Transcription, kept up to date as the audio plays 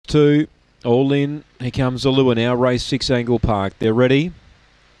2. All in. Here comes the lure now. Race 6 Angle Park. They're ready.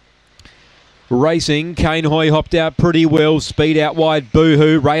 Racing, Kane Hoy hopped out pretty well. Speed out wide,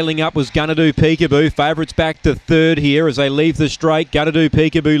 Boohoo. Railing up was Gonna Do Peekaboo. Favourites back to third here as they leave the straight. Gonna Do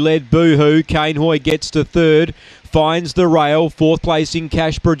Peekaboo led Boohoo. Kane Hoy gets to third. Finds the rail. Fourth placing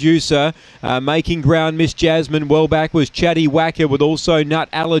Cash Producer. Making ground Miss Jasmine. Well back was Chatty Whacker with also Nut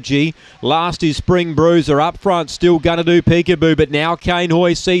Allergy. Last is Spring Bruiser. Up front still Gonna Do Peekaboo. But now Kane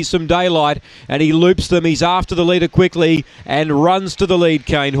Hoy sees some daylight and he loops them. He's after the leader quickly and runs to the lead,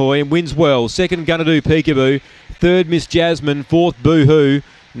 Kane Hoy, and wins well. Second Gonna Do Peekaboo. Third Miss Jasmine. Fourth Boohoo.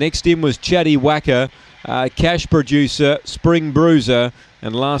 Next in was Chatty Whacker. Cash Producer, Spring Bruiser,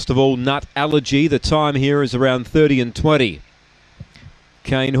 and last of all Nut Allergy. The time here is around 30 and 20.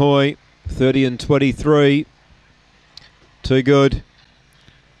 Kane Hoy 30 and 23. Too good.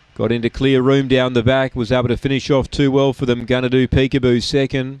 Got into clear room down the back. Was able to finish off too well for them. Gonna Do Peekaboo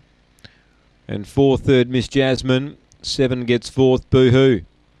second. And 4 third Miss Jasmine. 7 gets 4th Boohoo.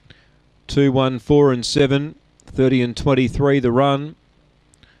 2, 1, 4 and 7. 30 and 23 the run.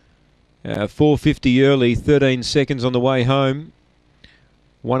 4.50 early, 13 seconds on the way home.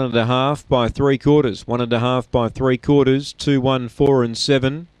 1.5 by 3/4. 1.5 by 3/4. 2, 1, 4 and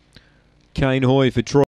 7. Kane Hoy for Troy.